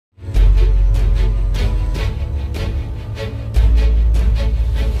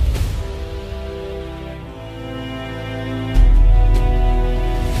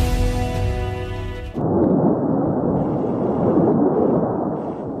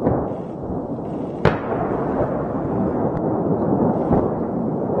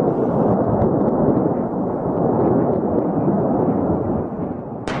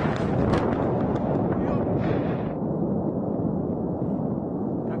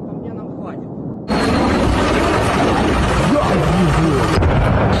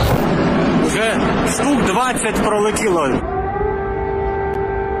F-35 пролетіло.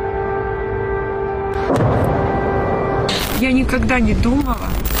 Я никогда не думала.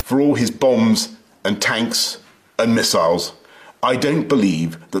 For all his bombs and tanks and missiles, I don't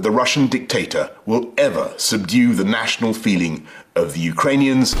believe that the Russian dictator will ever subdue the national feeling of the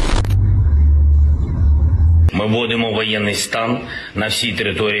Ukrainians. Ми вводимо воєнний стан на всій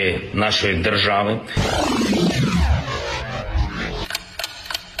території нашої держави.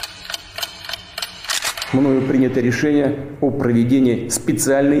 Мною принято решение о проведении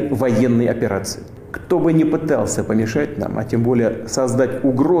специальной военной операции. Кто бы ни пытался помешать нам, а тем более создать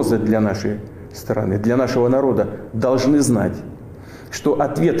угрозы для нашей страны, для нашего народа, должны знать, что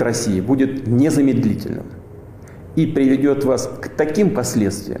ответ России будет незамедлительным и приведет вас к таким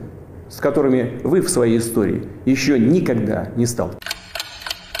последствиям, с которыми вы в своей истории еще никогда не сталкивались.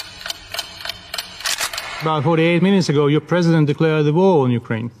 About 48 minutes ago, your president declared the war on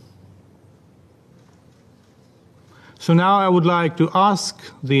Ukraine. So now I would like to ask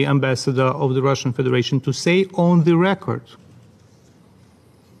the ambassador of the Russian Federation to say on the record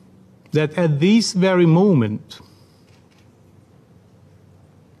that at this very moment,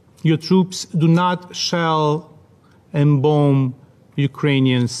 your troops do not shell and bomb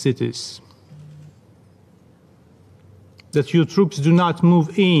Ukrainian cities, that your troops do not move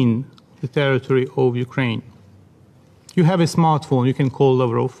in the territory of Ukraine. You have a smartphone, you can call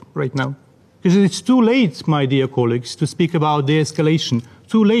Lavrov right now. Because it's too late, my dear colleagues, to speak about de-escalation.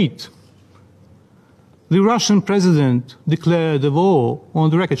 Too late. The Russian president declared the war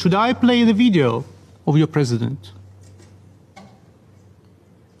on the record. Should I play the video of your president?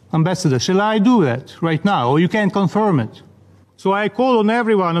 Ambassador, shall I do that right now, or you can confirm it? So I call on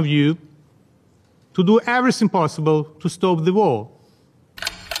every one of you to do everything possible to stop the war.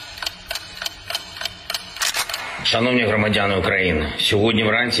 Шановні громадяни України, сьогодні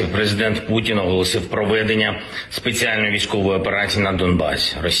вранці президент Путін оголосив проведення спеціальної військової операції на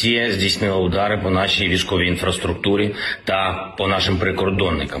Донбасі. Росія здійснила удари по нашій військовій інфраструктурі та по нашим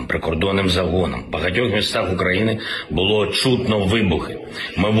прикордонникам, прикордонним загонам. В багатьох містах України було чутно вибухи.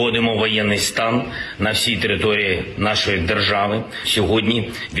 Ми вводимо воєнний стан на всій території нашої держави.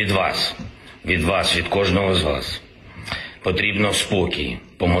 Сьогодні від вас, від кожного з вас потрібно спокій.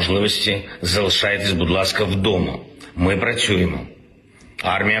 По можливості залишайтесь, будь ласка, вдома. Ми працюємо.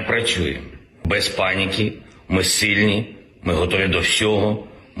 Армія працює. Без паніки. Ми сильні. Ми готові до всього.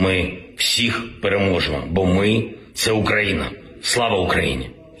 Ми всіх переможемо. Бо ми – це Україна. Слава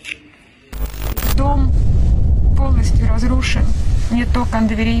Україні! Дом полностью разрушен. Не только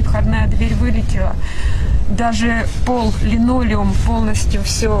дверей, входная дверь вылетела. Даже пол, линолеум полностью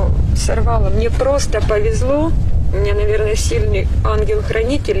все сорвало. Мне просто повезло. У меня, наверное, сильный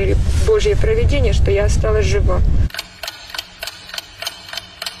ангел-хранитель или Божье провидение, что я осталась жива.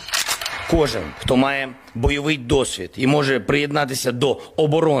 Кожен, хто має бойовий досвід і може приєднатися до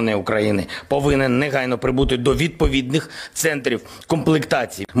оборони України, повинен негайно прибути до відповідних центрів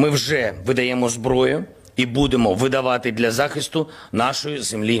комплектації. Ми вже видаємо зброю і будемо видавати для захисту нашої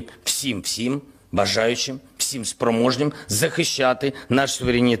землі всім бажаючим, всім спроможним захищати наш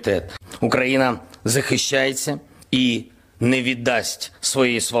суверенітет. Україна захищається і не віддасть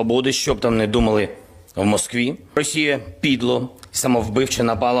своєї свободи, що б там не думали в Москві. Росія підло і самовбивче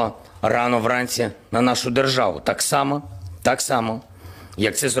напала рано вранці на нашу державу. Так само,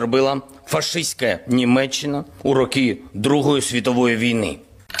 як це зробила фашистська Німеччина у роки Другої світової війни.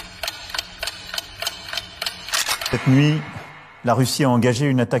 Cette nuit, la Russie a engagé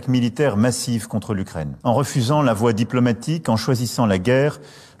une attaque militaire massive contre l'Ukraine. En refusant la voie diplomatique, en choisissant la guerre,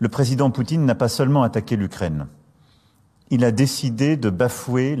 le président Poutine n'a pas seulement attaqué l'Ukraine. Il a décidé de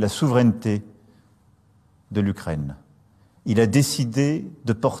bafouer la souveraineté de l'Ukraine. Il a décidé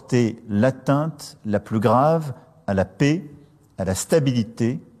de porter l'atteinte la plus grave à la paix, à la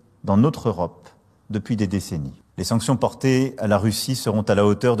stabilité dans notre Europe depuis des décennies. Les sanctions portées à la Russie seront à la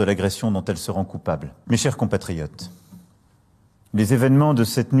hauteur de l'agression dont elle se rend coupable. Mes chers compatriotes, les événements de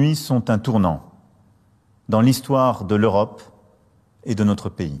cette nuit sont un tournant dans l'histoire de l'Europe et de notre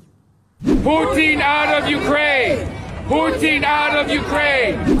pays. Putin out of Ukraine! Putin out of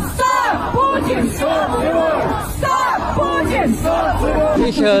Ukraine! Stop Putin! Stop Putin!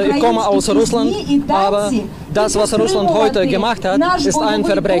 Ich komme aus Russland, aber das, was Russland heute gemacht hat, ist ein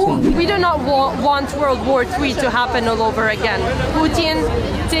Verbrechen. We do not want World War III to happen all over again. Putin,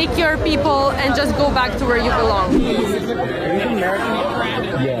 take your people and just go back to where you belong.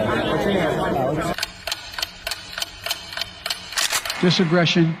 This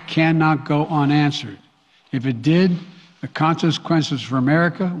aggression cannot go unanswered. If it did, the consequences for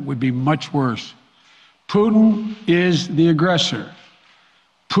America would be much worse. Putin is the aggressor.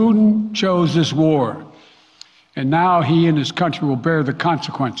 Putin chose this war. And now he and his country will bear the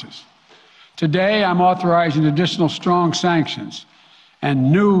consequences. Today, I'm authorizing additional strong sanctions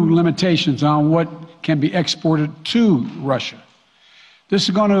and new limitations on what can be exported to Russia. This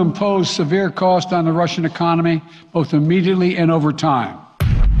is going to impose severe cost on the Russian economy, both immediately and over time.